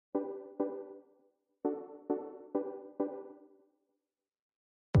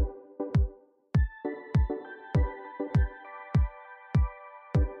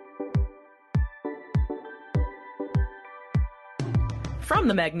From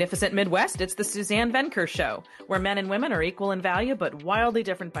the magnificent Midwest, it's the Suzanne Venker Show, where men and women are equal in value but wildly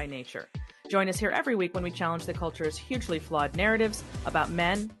different by nature. Join us here every week when we challenge the culture's hugely flawed narratives about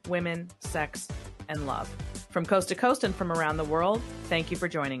men, women, sex, and love. From coast to coast and from around the world, thank you for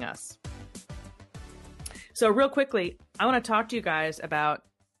joining us. So real quickly, I want to talk to you guys about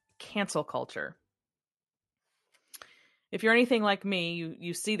cancel culture. If you're anything like me,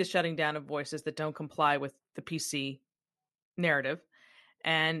 you see the shutting down of voices that don't comply with the PC narrative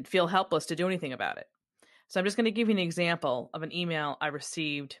and feel helpless to do anything about it. So I'm just going to give you an example of an email I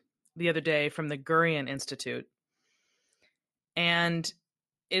received the other day from the Gurian Institute. And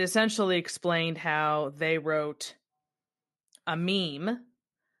it essentially explained how they wrote a meme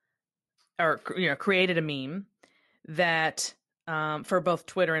or created a meme that for both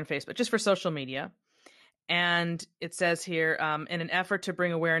Twitter and Facebook, just for social media. And it says here, in an effort to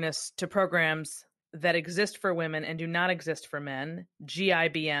bring awareness to programs that exist for women and do not exist for men,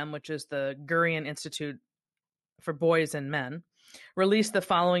 GIBM, which is the Gurian Institute for Boys and Men, released the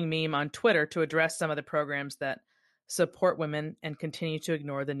following meme on Twitter to address some of the programs that support women and continue to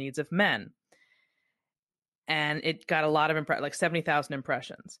ignore the needs of men. And it got a lot of like 70,000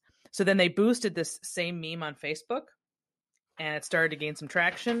 impressions. So then they boosted this same meme on Facebook, and it started to gain some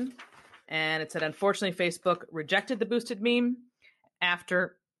traction. And it said, unfortunately, Facebook rejected the boosted meme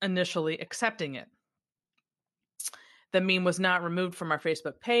after initially accepting it. The meme was not removed from our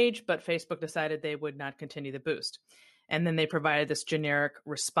Facebook page, but Facebook decided they would not continue the boost. And then they provided this generic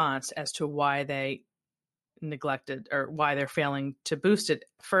response as to why they neglected or why they're failing to boost it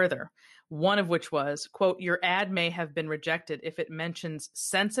further. One of which was, quote, your ad may have been rejected if it mentions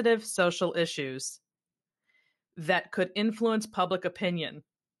sensitive social issues that could influence public opinion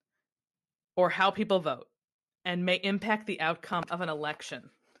or how people vote and may impact the outcome of an election.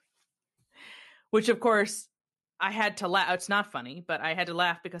 Which, of course, I had to laugh. It's not funny, but I had to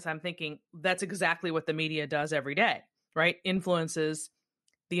laugh because I'm thinking that's exactly what the media does every day, right? Influences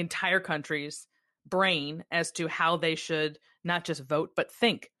the entire country's brain as to how they should not just vote, but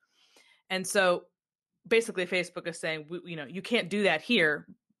think. And so basically Facebook is saying, you can't do that here,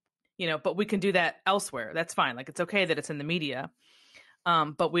 but we can do that elsewhere. That's fine. Like, it's okay that it's in the media,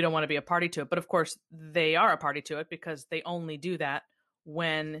 but we don't want to be a party to it. But of course they are a party to it because they only do that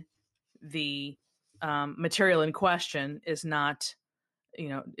when the material in question is not,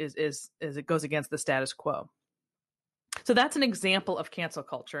 is it goes against the status quo. So that's an example of cancel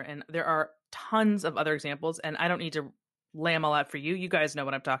culture. And there are tons of other examples, and I don't need to lay them all out for you. You guys know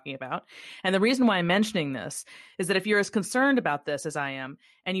what I'm talking about. And the reason why I'm mentioning this is that if you're as concerned about this as I am,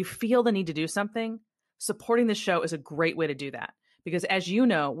 and you feel the need to do something, supporting the show is a great way to do that. Because as you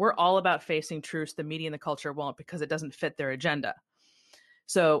know, we're all about facing truths the media and the culture won't because it doesn't fit their agenda.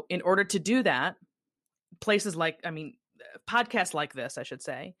 So in order to do that, podcasts like this, I should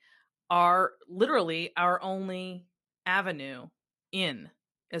say, are literally our only avenue in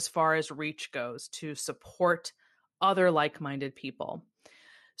as far as reach goes to support other like-minded people.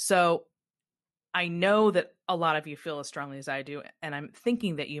 So I know that a lot of you feel as strongly as I do, and I'm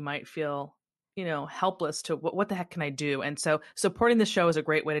thinking that you might feel, helpless to what the heck can I do? And so supporting the show is a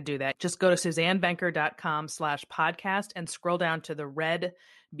great way to do that. Just go to SuzanneVenker.com/podcast and scroll down to the red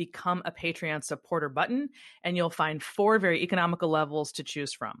Become a Patreon supporter button, and you'll find 4 very economical levels to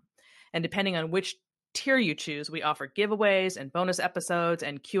choose from. And depending on which tier you choose, we offer giveaways and bonus episodes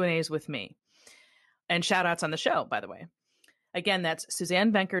and Q&As with me. And shout outs on the show, by the way. Again, that's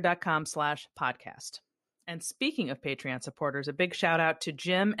SuzanneVenker.com/podcast. And speaking of Patreon supporters, a big shout out to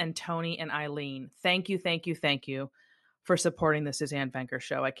Jim and Tony and Eileen. Thank you, thank you, thank you for supporting the Suzanne Venker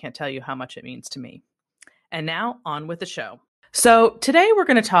Show. I can't tell you how much it means to me. And now on with the show. So today we're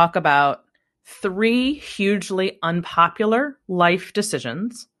going to talk about 3 hugely unpopular life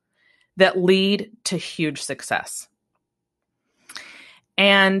decisions that lead to huge success.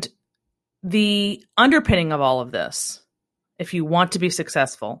 And the underpinning of all of this, if you want to be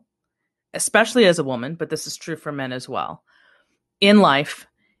successful, especially as a woman, but this is true for men as well, in life,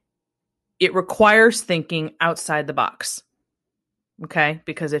 it requires thinking outside the box. Okay?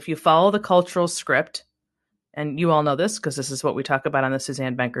 Because if you follow the cultural script, and you all know this because this is what we talk about on the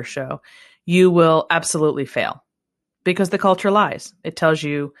Suzanne Venker Show, you will absolutely fail because the culture lies. It tells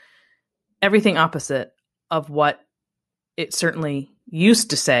you everything opposite of what it certainly used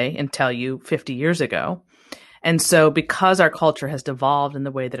to say and tell you 50 years ago. And so because our culture has devolved in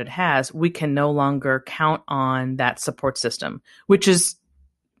the way that it has, we can no longer count on that support system, which is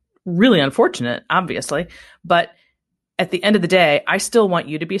really unfortunate, obviously. But at the end of the day, I still want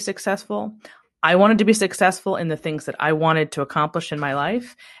you to be successful. I wanted to be successful in the things that I wanted to accomplish in my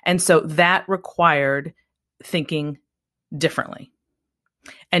life. And so that required thinking differently.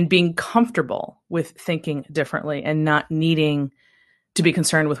 and being comfortable with thinking differently and not needing to be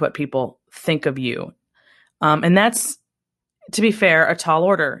concerned with what people think of you. And that's, to be fair, a tall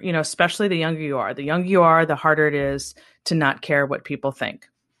order, especially the younger you are. The younger you are, the harder it is to not care what people think.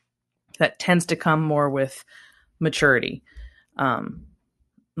 That tends to come more with maturity.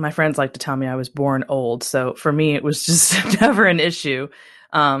 My friends like to tell me I was born old. So for me, it was just never an issue.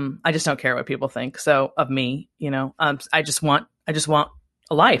 I just don't care what people think. So of me, I just want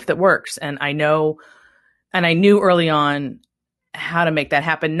a life that works. And I knew early on how to make that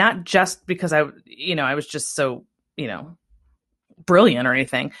happen. Not just because I was just so, brilliant or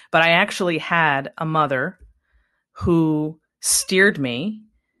anything, but I actually had a mother who steered me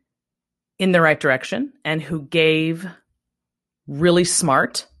in the right direction and who gave really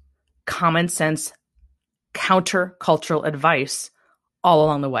smart, common sense, counter-cultural advice all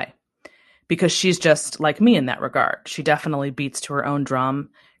along the way. Because she's just like me in that regard. She definitely beats to her own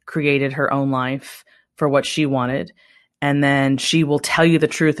drum, created her own life for what she wanted. And then she will tell you the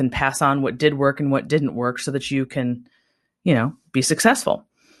truth and pass on what did work and what didn't work so that you can, be successful.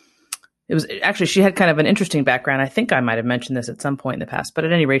 It was actually, she had kind of an interesting background. I think I might have mentioned this at some point in the past, but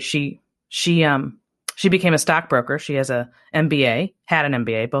at any rate, she became a stockbroker. She has a MBA, had an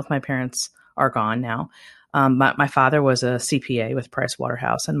MBA. Both my parents are gone now. My father was a CPA with Price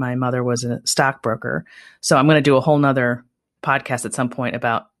Waterhouse, and my mother was a stockbroker. So I'm going to do a whole nother podcast at some point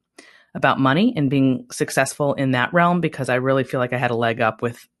about money and being successful in that realm, because I really feel like I had a leg up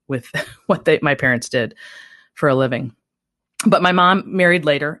with what my parents did for a living. But my mom married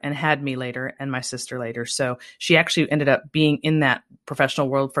later and had me later, and my sister later. So she actually ended up being in that professional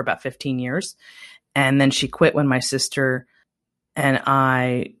world for about 15 years. And then she quit when my sister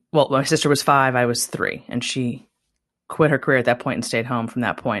my sister was 5, I was 3, and she quit her career at that point and stayed home from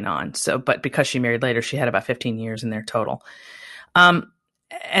that point on. So, but because she married later, she had about 15 years in there total.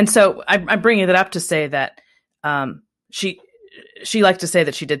 And so I'm bringing it up to say that she likes to say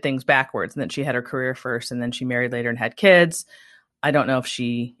that she did things backwards and that she had her career first and then she married later and had kids. I don't know if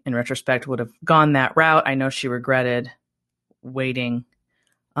she, in retrospect, would have gone that route. I know she regretted waiting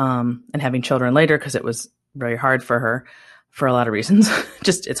and having children later because it was very hard for her for a lot of reasons.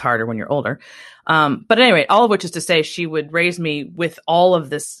 Just it's harder when you're older. But anyway, all of which is to say she would raise me with all of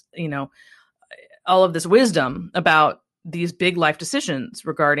this, all of this wisdom about these big life decisions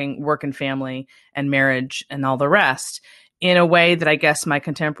regarding work and family and marriage and all the rest in a way that I guess my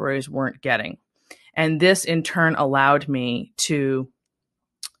contemporaries weren't getting. And this in turn allowed me to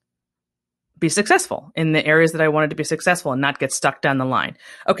be successful in the areas that I wanted to be successful and not get stuck down the line.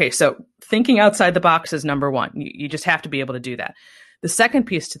 Okay, so thinking outside the box is number one. You just have to be able to do that. The second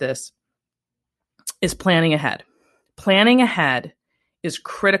piece to this is planning ahead. Planning ahead is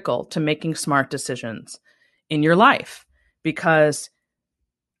critical to making smart decisions in your life because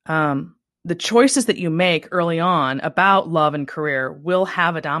the choices that you make early on about love and career will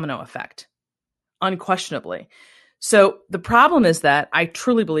have a domino effect, unquestionably. So the problem is that I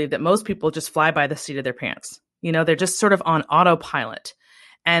truly believe that most people just fly by the seat of their pants. They're just sort of on autopilot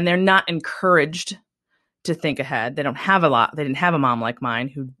and they're not encouraged to think ahead. They don't have they didn't have a mom like mine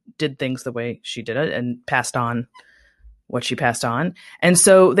who did things the way she did it and passed on what she passed on. And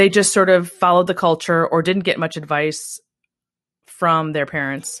so they just sort of followed the culture or didn't get much advice from their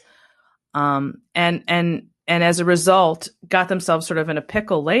parents. And as a result, got themselves sort of in a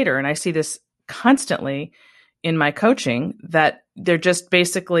pickle later. And I see this constantly in my coaching that they're just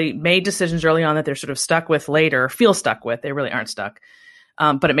basically made decisions early on that they're sort of stuck with later, feel stuck with. They really aren't stuck.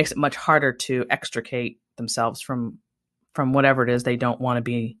 But it makes it much harder to extricate themselves from whatever it is they don't want to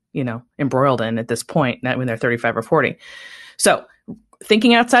be, embroiled in at this point, not when they're 35 or 40. So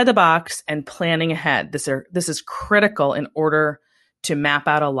thinking outside the box and planning ahead, this is critical in order to map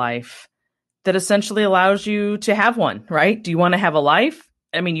out a life that essentially allows you to have one, right? Do you want to have a life?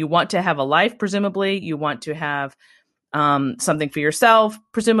 I mean, you want to have a life, presumably. You want to have something for yourself,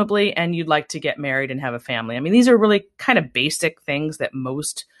 presumably, and you'd like to get married and have a family. I mean, these are really kind of basic things that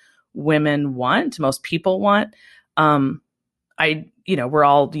most women want, most people want. We're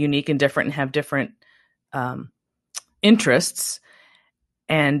all unique and different and have different interests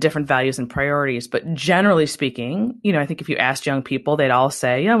and different values and priorities. But generally speaking, I think if you asked young people, they'd all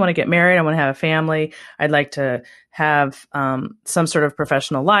say, I want to get married. I want to have a family. I'd like to have some sort of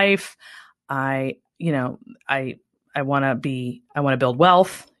professional life. I want to build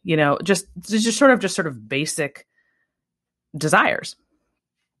wealth, just sort of basic desires.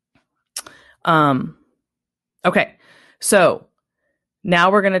 Okay. So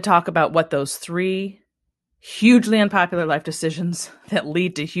now we're going to talk about what those 3 hugely unpopular life decisions that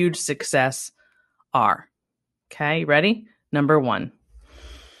lead to huge success are. Okay. Ready? Number 1,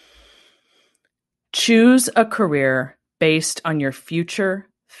 Choose a career based on your future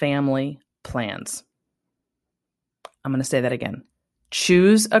family plans. I'm going to say that again.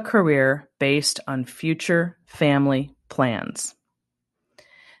 Choose a career based on future family plans.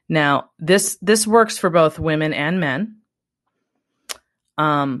 Now, this works for both women and men,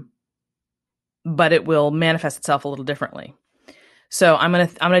 but it will manifest itself a little differently. So I'm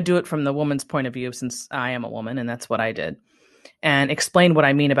gonna do it from the woman's point of view, since I am a woman and that's what I did, and explain what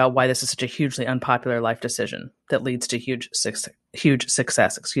I mean about why this is such a hugely unpopular life decision that leads to huge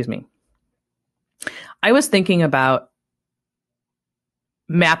success. Excuse me. I was thinking about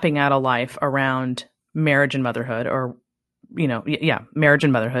mapping out a life around marriage and motherhood, or marriage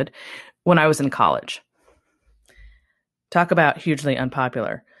and motherhood, when I was in college. Talk about hugely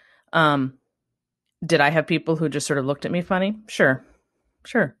unpopular. Did I have people who just sort of looked at me funny? Sure.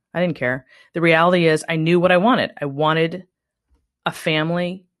 I didn't care. The reality is I knew what I wanted. I wanted a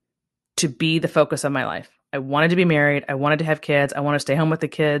family to be the focus of my life. I wanted to be married. I wanted to have kids. I wanted to stay home with the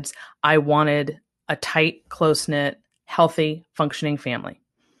kids. I wanted a tight, close-knit, healthy, functioning family.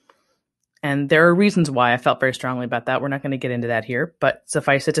 And there are reasons why I felt very strongly about that. We're not going to get into that here, but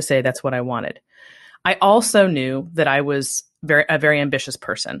suffice it to say, that's what I wanted. I also knew that I was a very ambitious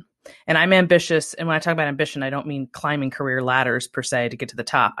person. And I'm ambitious. And when I talk about ambition, I don't mean climbing career ladders per se to get to the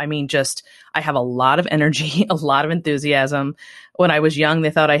top. I mean, just, I have a lot of energy, a lot of enthusiasm. When I was young,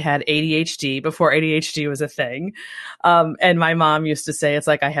 they thought I had ADHD before ADHD was a thing. And my mom used to say, it's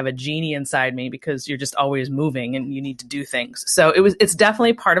like I have a genie inside me because you're just always moving and you need to do things. So it's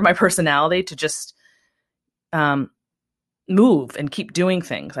definitely part of my personality to just move and keep doing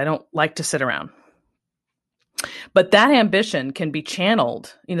things. I don't like to sit around. But that ambition can be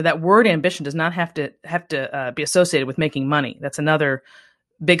channeled. That word ambition does not have to be associated with making money. That's another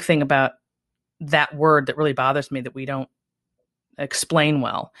big thing about that word that really bothers me that we don't explain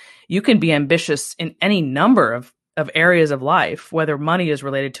well. You can be ambitious in any number of areas of life, whether money is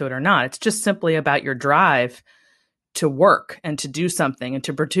related to it or not. It's just simply about your drive to work and to do something and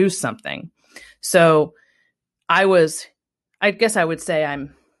to produce something. So I guess I would say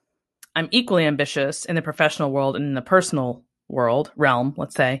I'm equally ambitious in the professional world and in the personal realm,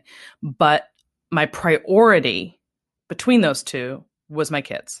 let's say, but my priority between those two was my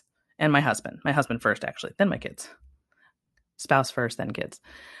kids and my husband. My husband first, actually, then my kids. Spouse first, then kids,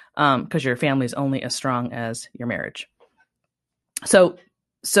 because your family is only as strong as your marriage. So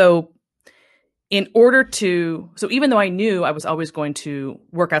even though I knew I was always going to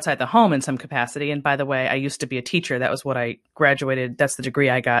work outside the home in some capacity, and by the way, I used to be a teacher. That was what I graduated. That's the degree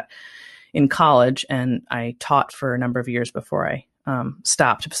I got in college, and I taught for a number of years before I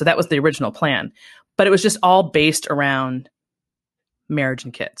stopped. So that was the original plan, but it was just all based around marriage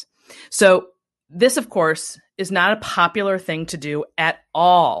and kids. So this, of course, is not a popular thing to do at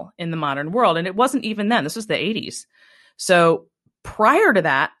all in the modern world. And it wasn't even then. This was the 80s. So prior to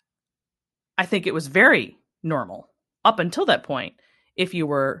that, I think it was very normal up until that point. If you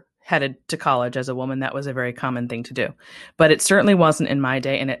were headed to college as a woman, that was a very common thing to do. But it certainly wasn't in my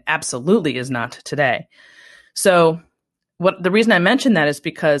day, and it absolutely is not today. So the reason I mention that is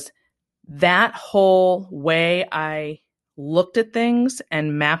because that whole way I looked at things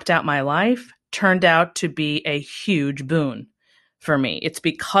and mapped out my life turned out to be a huge boon for me. It's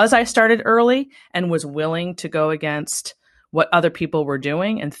because I started early and was willing to go against what other people were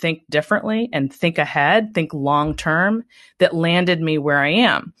doing and think differently and think ahead, think long term, that landed me where I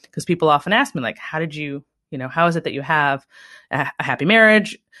am. Because people often ask me, like, how is it that you have a happy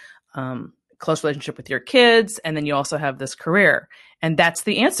marriage, close relationship with your kids, and then you also have this career? And that's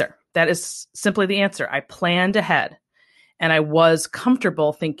the answer. That is simply the answer. I planned ahead, and I was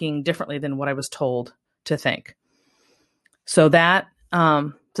comfortable thinking differently than what I was told to think. So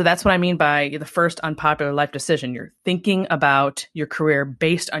that's what I mean by the first unpopular life decision. You're thinking about your career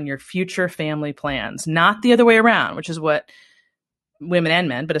based on your future family plans, not the other way around, which is what women and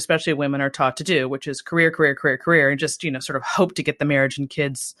men, but especially women, are taught to do, which is career, and just, sort of hope to get the marriage and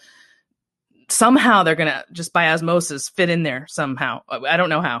kids. Somehow they're going to just by osmosis fit in there somehow. I don't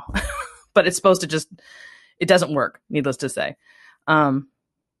know how, but it's supposed to it doesn't work, needless to say.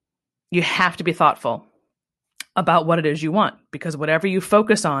 You have to be thoughtful about what it is you want, because whatever you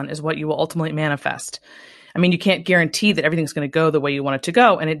focus on is what you will ultimately manifest. I mean, you can't guarantee that everything's going to go the way you want it to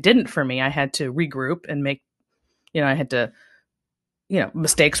go. And it didn't for me. I had to regroup and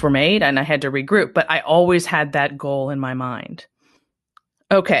mistakes were made and I had to regroup, but I always had that goal in my mind.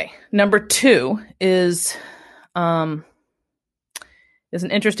 Okay. Number 2 is an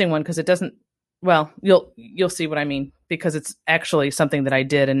interesting one, because it doesn't, well, you'll see what I mean, because it's actually something that I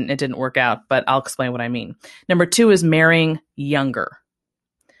did and it didn't work out, but I'll explain what I mean. Number 2 is marrying younger,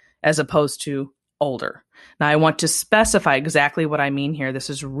 as opposed to older. Now, I want to specify exactly what I mean here. This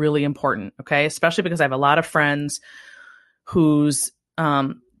is really important, okay? Especially because I have a lot of friends whose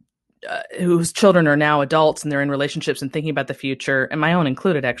children are now adults and they're in relationships and thinking about the future, and my own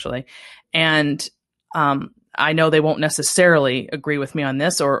included, actually. And I know they won't necessarily agree with me on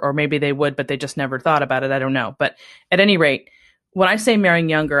this, or maybe they would, but they just never thought about it. I don't know. But at any rate, when I say marrying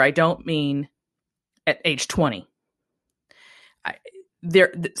younger, I don't mean at age 20.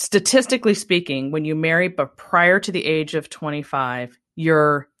 Statistically speaking, when you marry but prior to the age of 25,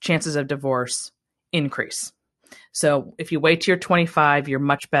 your chances of divorce increase. So if you wait till you're 25, you're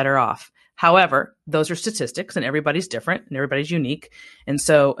much better off. However, those are statistics, and everybody's different and everybody's unique. And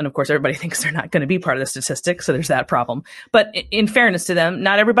of course, everybody thinks they're not going to be part of the statistic. So there's that problem. But in fairness to them,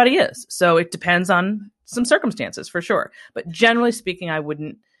 not everybody is. So it depends on some circumstances for sure. But generally speaking, I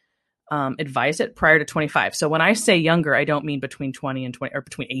wouldn't advise it prior to 25. So when I say younger, I don't mean between 20 and 20, or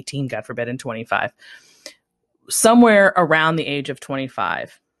between 18, God forbid, and 25. Somewhere around the age of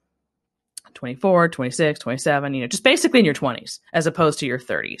 25, 24, 26, 27, just basically in your 20s as opposed to your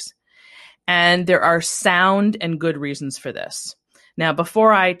 30s. And there are sound and good reasons for this. Now,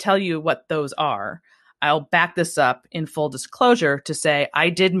 before I tell you what those are, I'll back this up in full disclosure to say I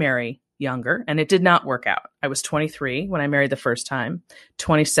did marry younger, and it did not work out. I was 23 when I married the first time,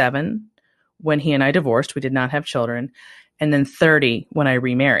 27 when he and I divorced. We did not have children, and then 30 when I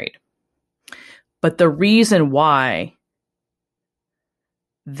remarried. But the reason why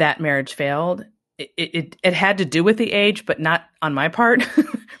that marriage failed, it had to do with the age, but not on my part,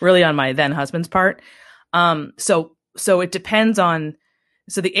 really on my then husband's part. So it depends on,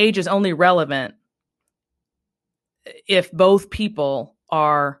 so the age is only relevant if both people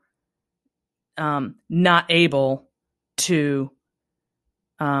are not able to,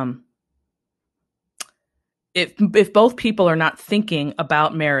 if both people are not thinking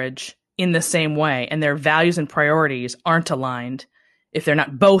about marriage in the same way and their values and priorities aren't aligned, if they're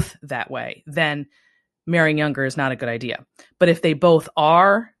not both that way, then marrying younger is not a good idea. But if they both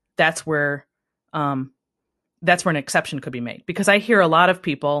are, that's where an exception could be made. Because I hear a lot of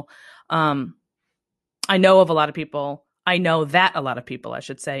people, I know that a lot of people, I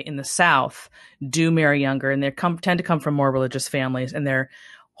should say, in the South do marry younger, and they tend to come from more religious families, and their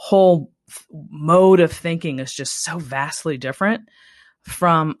whole mode of thinking is just so vastly different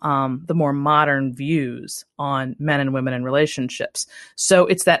from the more modern views on men and women and relationships. So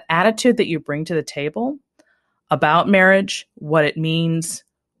it's that attitude that you bring to the table about marriage, what it means,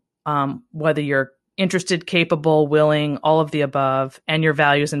 whether you're interested, capable, willing, all of the above, and your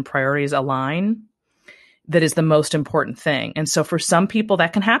values and priorities align, that is the most important thing. And so for some people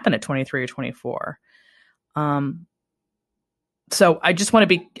that can happen at 23 or 24. So I just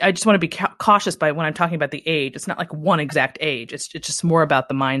want to be cautious by when I'm talking about the age. It's not like one exact age. It's just more about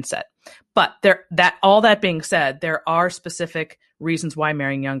the mindset. But all that being said, there are specific reasons why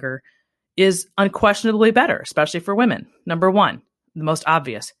marrying younger is unquestionably better, especially for women. Number one, the most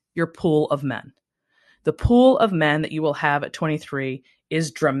obvious, your pool of men. The pool of men that you will have at 23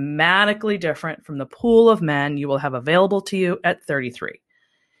 is dramatically different from the pool of men you will have available to you at 33.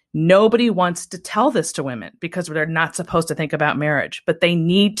 Nobody wants to tell this to women because they're not supposed to think about marriage, but they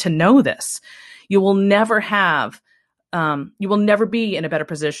need to know this. You will never be in a better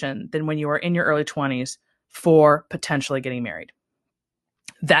position than when you are in your early 20s for potentially getting married.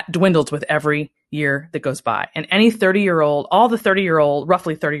 That dwindles with every year that goes by. And any 30-year-old, all the 30-year-old,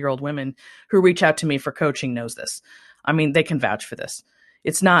 roughly 30-year-old women who reach out to me for coaching knows this. I mean, they can vouch for this.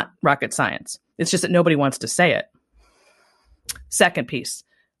 It's not rocket science. It's just that nobody wants to say it. Second piece,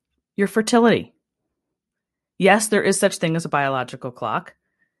 your fertility. Yes, there is such thing as a biological clock.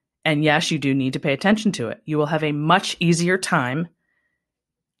 And yes, you do need to pay attention to it. You will have a much easier time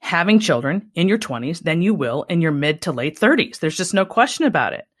having children in your 20s than you will in your mid to late 30s. There's just no question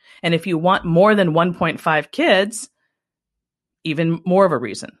about it. And if you want more than 1.5 kids, even more of a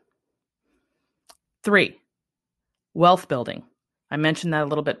reason. 3, wealth building. I mentioned that a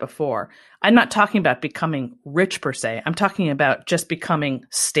little bit before. I'm not talking about becoming rich per se. I'm talking about just becoming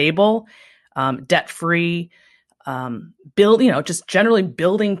stable, debt-free, just generally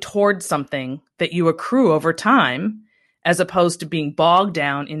building towards something that you accrue over time, as opposed to being bogged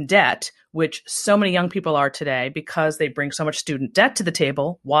down in debt, which so many young people are today because they bring so much student debt to the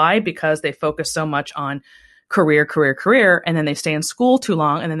table. Why? Because they focus so much on career, and then they stay in school too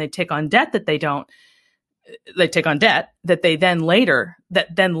long, and then they take on debt that they then later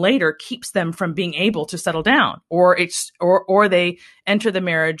keeps them from being able to settle down, or they enter the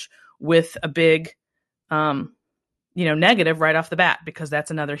marriage with a big, negative right off the bat, because that's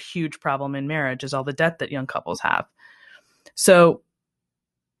another huge problem in marriage is all the debt that young couples have. So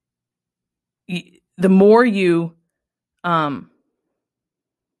the more you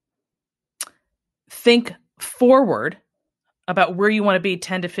think forward about where you want to be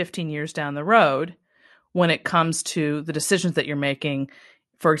 10 to 15 years down the road when it comes to the decisions that you're making,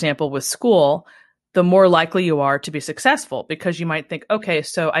 for example, with school, the more likely you are to be successful, because you might think, okay,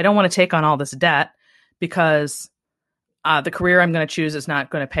 so I don't want to take on all this debt because the career I'm going to choose is not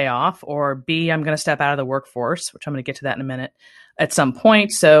going to pay off, or B, I'm going to step out of the workforce, which I'm going to get to that in a minute, at some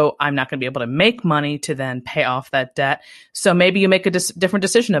point. So I'm not going to be able to make money to then pay off that debt. So maybe you make a different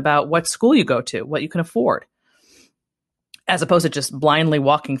decision about what school you go to, what you can afford, as opposed to just blindly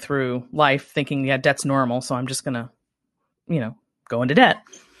walking through life thinking, yeah, debt's normal, so I'm just going to, go into debt.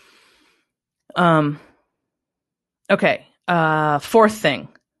 Okay. Fourth thing,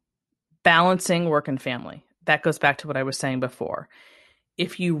 balancing work and family. That goes back to what I was saying before.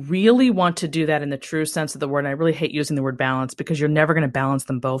 If you really want to do that in the true sense of the word, and I really hate using the word balance because you're never going to balance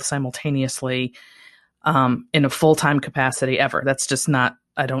them both simultaneously in a full-time capacity ever. That's just not,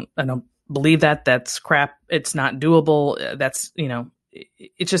 I don't believe that. That's crap. It's not doable. That's,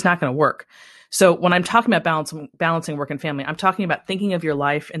 it's just not going to work. So when I'm talking about balancing work and family, I'm talking about thinking of your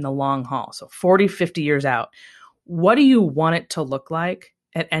life in the long haul. So 40, 50 years out, what do you want it to look like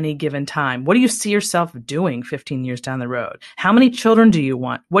at any given time? What do you see yourself doing 15 years down the road? How many children do you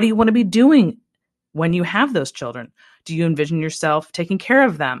want? What do you want to be doing when you have those children? Do you envision yourself taking care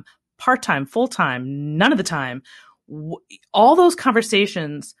of them part-time, full-time, none of the time? All those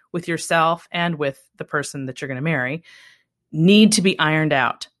conversations with yourself and with the person that you're going to marry need to be ironed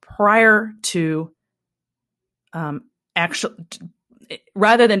out prior to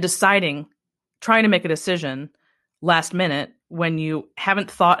rather than trying to make a decision last minute when you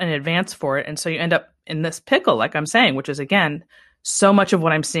haven't thought in advance for it. And so you end up in this pickle, like I'm saying, which is, again, so much of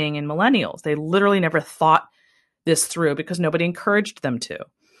what I'm seeing in millennials. They literally never thought this through because nobody encouraged them to.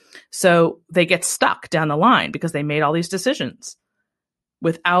 So they get stuck down the line because they made all these decisions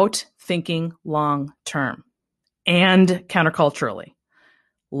without thinking long term and counterculturally.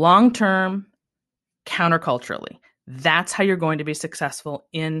 Long term, counterculturally. That's how you're going to be successful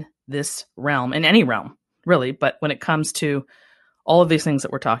in this realm, in any realm, really. But when it comes to all of these things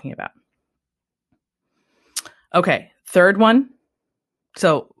that we're talking about. Okay, third one.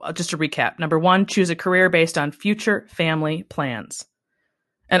 So just to recap, number one, choose a career based on future family plans.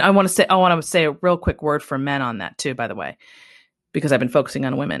 And I want to say a real quick word for men on that too, by the way, because I've been focusing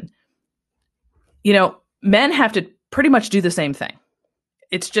on women. Men have to pretty much do the same thing.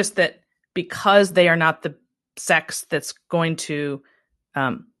 It's just that because they are not the sex that's going to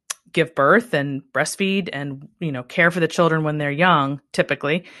give birth and breastfeed and care for the children when they're young,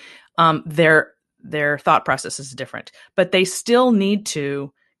 typically, their thought process is different. But they still need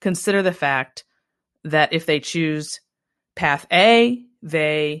to consider the fact that if they choose path A,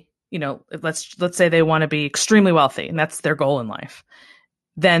 they, let's say they want to be extremely wealthy and that's their goal in life,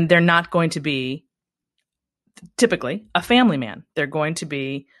 then they're not going to be typically a family man. They're going to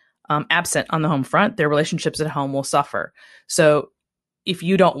be absent on the home front. Their relationships at home will suffer. So if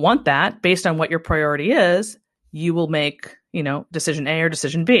you don't want that, based on what your priority is, you will make, decision A or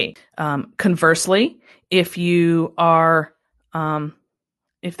decision B. Conversely, if you are,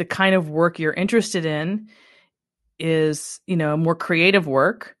 if the kind of work you're interested in is, more creative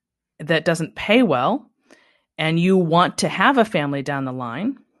work that doesn't pay well, and you want to have a family down the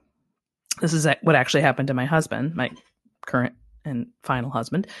line, this is what actually happened to my husband, my current and final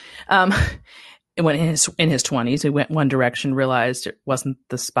husband. When in his 20s, he went one direction, realized it wasn't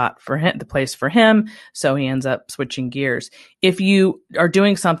the spot for him, the place for him. So he ends up switching gears. If you are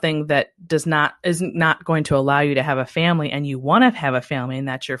doing something that isn't not going to allow you to have a family, and you want to have a family and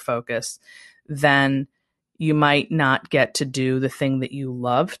that's your focus, then you might not get to do the thing that you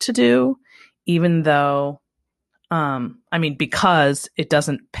love to do, even though, because it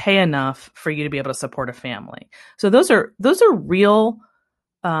doesn't pay enough for you to be able to support a family. So those are real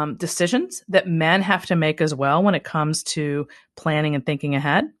decisions that men have to make as well when it comes to planning and thinking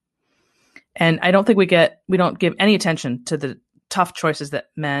ahead. And I don't think we don't give any attention to the tough choices that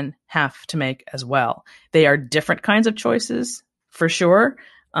men have to make as well. They are different kinds of choices for sure.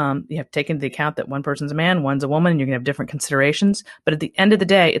 You have to take into account that one person's a man, one's a woman, and you're going to have different considerations. But at the end of the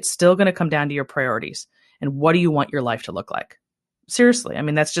day, it's still going to come down to your priorities. And what do you want your life to look like? Seriously.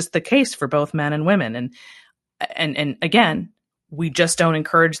 That's just the case for both men and women. And again, we just don't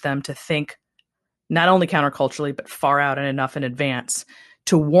encourage them to think not only counterculturally, but far out and enough in advance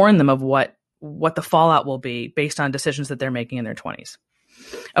to warn them of what the fallout will be based on decisions that they're making in their 20s.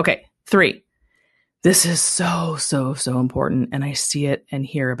 Okay, 3. This is so, so, so important. And I see it and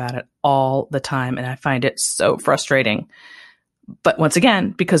hear about it all the time. And I find it so frustrating. But once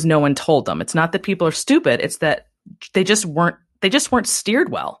again, because no one told them. It's not that people are stupid. It's that they just weren't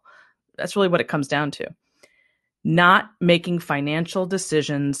steered well. That's really what it comes down to. Not making financial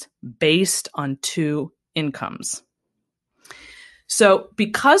decisions based on two incomes. So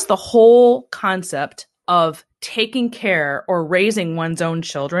because the whole concept of taking care or raising one's own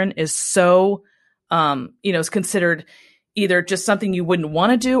children is so, is considered either just something you wouldn't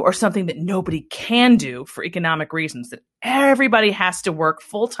want to do or something that nobody can do for economic reasons, that everybody has to work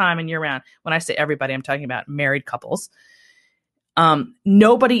full time and year round. When I say everybody, I'm talking about married couples.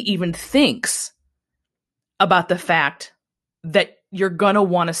 Nobody even thinks about the fact that you're going to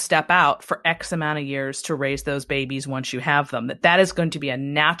want to step out for X amount of years to raise those babies once you have them, that is going to be a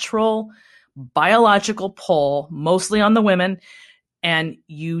natural biological pull, mostly on the women. And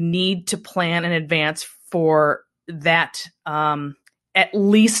you need to plan in advance for that at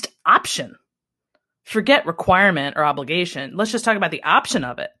least option. Forget requirement or obligation. Let's just talk about the option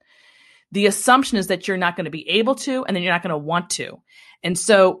of it. The assumption is that you're not going to be able to, and then you're not going to want to. And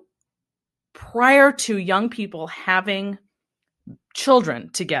so prior to young people having children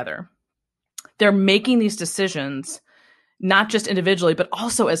together, they're making these decisions, not just individually, but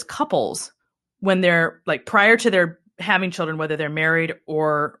also as couples when they're like prior to their having children, whether they're married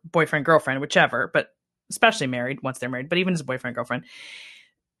or boyfriend, girlfriend, whichever, but especially married once they're married, but even as a boyfriend, girlfriend,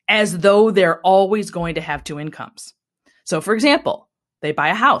 as though they're always going to have two incomes. So for example, they buy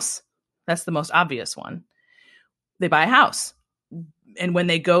a house. That's the most obvious one. They buy a house. And when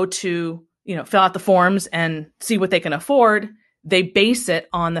they go to, fill out the forms and see what they can afford, they base it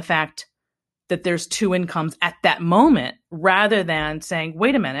on the fact that there's two incomes at that moment, rather than saying,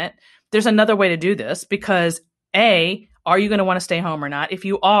 wait a minute, there's another way to do this, because A, are you going to want to stay home or not? If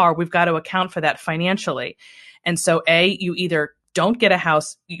you are, we've got to account for that financially. And so A, you either don't get a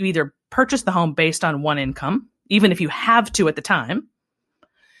house, you either purchase the home based on one income, even if you have to at the time,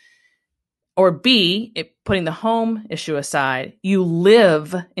 or B, putting the home issue aside, you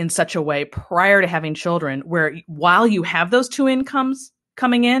live in such a way prior to having children where while you have those two incomes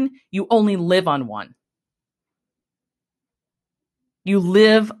coming in, you only live on one. You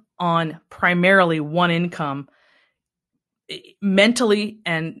live on primarily one income, mentally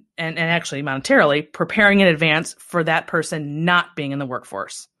and actually monetarily preparing in advance for that person not being in the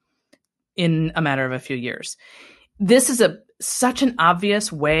workforce in a matter of a few years. This is such an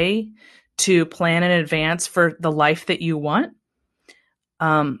obvious way to plan in advance for the life that you want.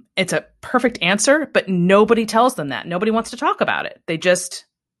 It's a perfect answer, but nobody tells them that. Nobody wants to talk about it. It just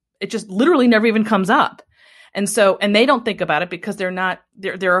literally never even comes up. And they don't think about it because they're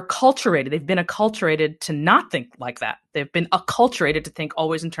acculturated. They've been acculturated to not think like that. They've been acculturated to think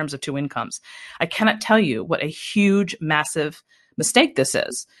always in terms of two incomes. I cannot tell you what a huge, massive mistake this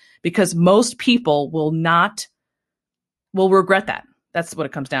is, because most people will regret that. That's what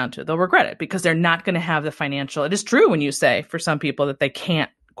it comes down to. They'll regret it because they're not going to have the financial. It is true when you say for some people that they can't,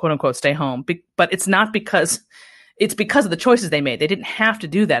 quote unquote, stay home, but it's not because it's because of the choices they made. They didn't have to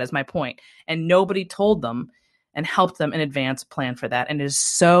do that, is my point. And nobody told them and helped them in advance plan for that. And it is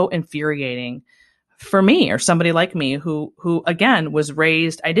so infuriating for me, or somebody like me who again was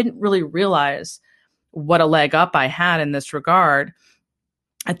raised. I didn't really realize what a leg up I had in this regard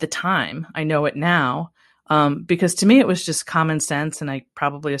at the time. I know it now. Because to me, it was just common sense. And I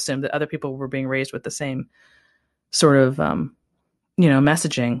probably assumed that other people were being raised with the same sort of,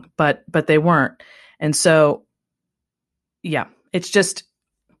 messaging, but they weren't. And so, yeah, it's just,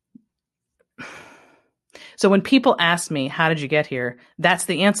 so when people ask me, how did you get here? That's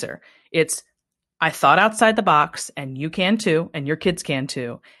the answer. It's, I thought outside the box, and you can too, and your kids can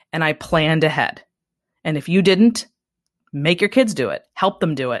too. And I planned ahead. And if you didn't, make your kids do it, help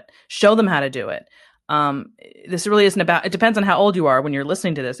them do it, show them how to do it. This really isn't about, it depends on how old you are when you're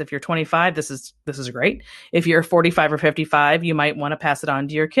listening to this. If you're 25, this is great. If you're 45 or 55, you might want to pass it on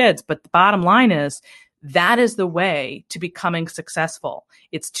to your kids. But the bottom line is that is the way to becoming successful.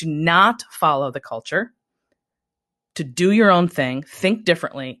 It's to not follow the culture, to do your own thing, think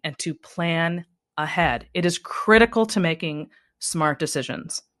differently, and to plan ahead. It is critical to making smart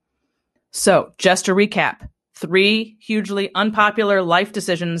decisions. So just to recap, 3 hugely unpopular life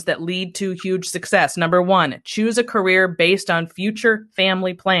decisions that lead to huge success. Number 1, choose a career based on future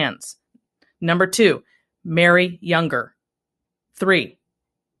family plans. Number 2, marry younger. 3,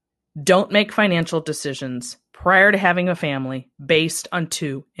 don't make financial decisions prior to having a family based on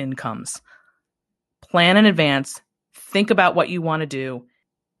 2 incomes. Plan in advance, think about what you want to do,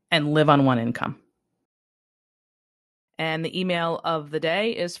 and live on 1 income. And the email of the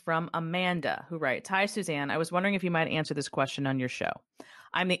day is from Amanda, who writes, "Hi, Suzanne. I was wondering if you might answer this question on your show.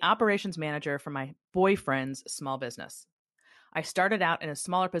 I'm the operations manager for my boyfriend's small business. I started out in a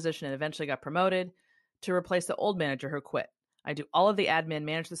smaller position and eventually got promoted to replace the old manager who quit. I do all of the admin,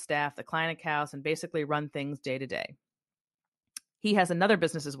 manage the staff, the client accounts, and basically run things day to day. He has another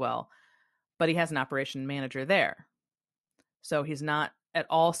business as well, but he has an operation manager there. So he's not at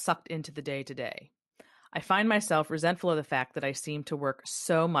all sucked into the day to day. I find myself resentful of the fact that I seem to work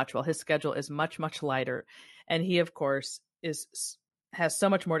so much while his schedule is much, much lighter. And he, of course, has so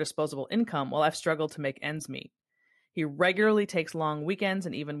much more disposable income while I've struggled to make ends meet. He regularly takes long weekends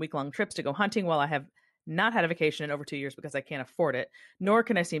and even week-long trips to go hunting while I have not had a vacation in over 2 years because I can't afford it, nor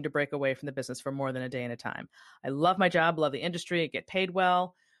can I seem to break away from the business for more than a day at a time. I love my job, love the industry, I get paid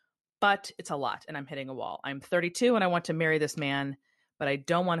well, but it's a lot and I'm hitting a wall. I'm 32 and I want to marry this man, but I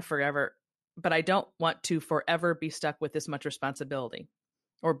don't want to forever be stuck with this much responsibility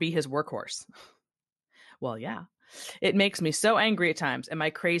or be his workhorse. Well, yeah. It makes me so angry at times. Am I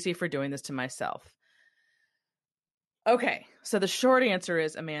crazy for doing this to myself? Okay, so the short answer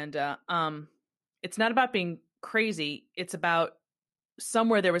is, Amanda, it's not about being crazy. It's about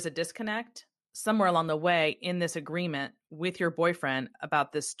somewhere there was a disconnect, somewhere along the way in this agreement with your boyfriend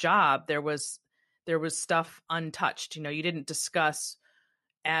about this job, there was stuff untouched. You didn't discuss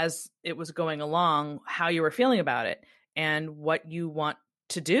as it was going along how you were feeling about it and what you want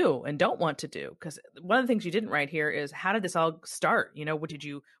to do and don't want to do. Because one of the things you didn't write here is, how did this all start? Were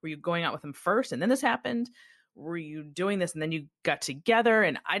you going out with him first and then this happened? Were you doing this and then you got together?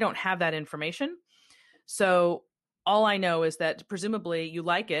 And I don't have that information. So all I know is that presumably you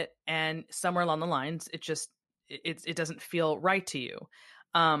like it, and somewhere along the lines, it doesn't feel right to you.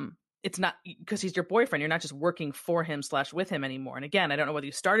 It's not because he's your boyfriend. You're not just working for him / with him anymore. And again, I don't know whether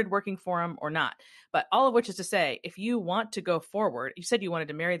you started working for him or not, but all of which is to say, if you want to go forward, you said you wanted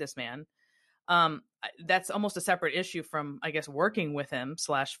to marry this man. That's almost a separate issue from, I guess, working with him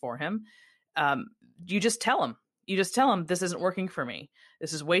 / for him. You just tell him, this isn't working for me.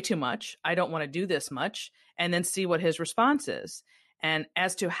 This is way too much. I don't want to do this much. And then see what his response is. And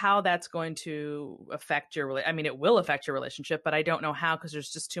as to how that's going to affect it will affect your relationship, but I don't know how, because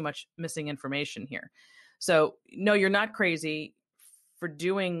there's just too much missing information here. So no, you're not crazy for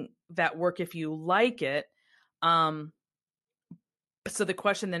doing that work if you like it. So the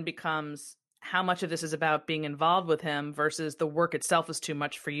question then becomes, how much of this is about being involved with him versus the work itself is too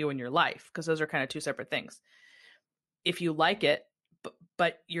much for you in your life? Because those are kind of two separate things. If you like it,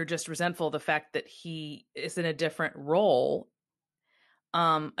 but you're just resentful of the fact that he is in a different role,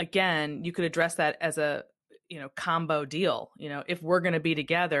 again, you could address that as a, combo deal. If we're going to be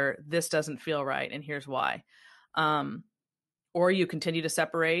together, this doesn't feel right, and here's why. Or you continue to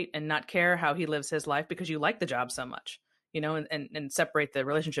separate and not care how he lives his life because you like the job so much. And separate the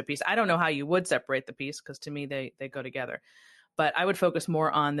relationship piece. I don't know how you would separate the piece, because to me, they go together. But I would focus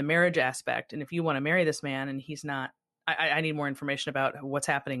more on the marriage aspect. And if you want to marry this man and he's not, I need more information about what's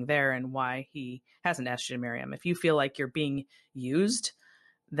happening there and why he hasn't asked you to marry him. If you feel like you're being used,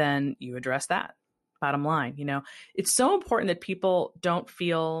 then you address that. Bottom line, it's so important that people don't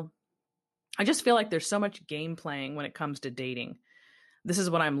feel, I just feel like there's so much game playing when it comes to dating. This is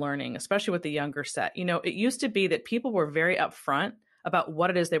what I'm learning, especially with the younger set. It used to be that people were very upfront about what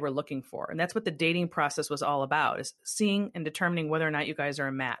it is they were looking for. And that's what the dating process was all about, is seeing and determining whether or not you guys are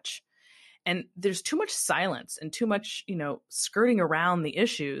a match. And there's too much silence and too much, skirting around the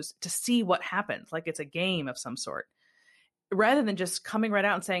issues to see what happens, like it's a game of some sort, rather than just coming right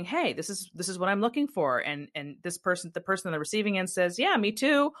out and saying, hey, this is what I'm looking for. And the person on the receiving end says, yeah, me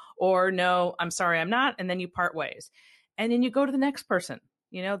too. Or no, I'm sorry, I'm not. And then you part ways. And then you go to the next person.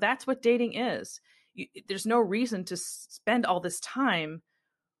 That's what dating is. There's no reason to spend all this time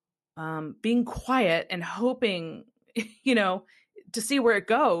being quiet and hoping, to see where it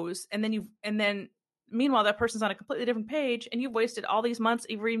goes. And then meanwhile, that person's on a completely different page, and you've wasted all these months,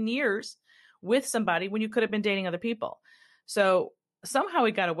 even years, with somebody when you could have been dating other people. So somehow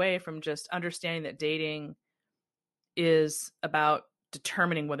we got away from just understanding that dating is about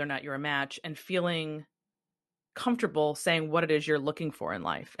determining whether or not you're a match and feeling comfortable saying what it is you're looking for in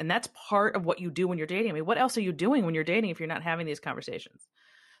life. And that's part of what you do when you're dating. What else are you doing when you're dating if you're not having these conversations?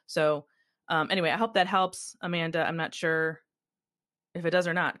 So anyway, I hope that helps, Amanda. I'm not sure if it does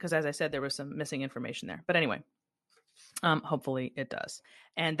or not, because as I said, there was some missing information there. But anyway, hopefully it does.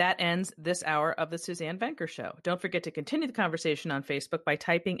 And that ends this hour of the Suzanne Venker Show. Don't forget to continue the conversation on Facebook by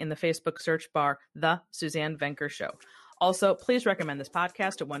typing in the Facebook search bar, The Suzanne Venker Show. Also, please recommend this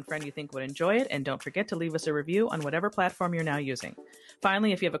podcast to one friend you think would enjoy it, and don't forget to leave us a review on whatever platform you're now using.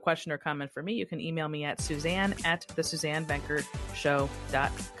 Finally, if you have a question or comment for me, you can email me at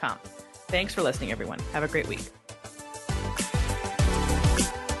suzanne@thesuzannevenkershow.com. Thanks for listening, everyone. Have a great week.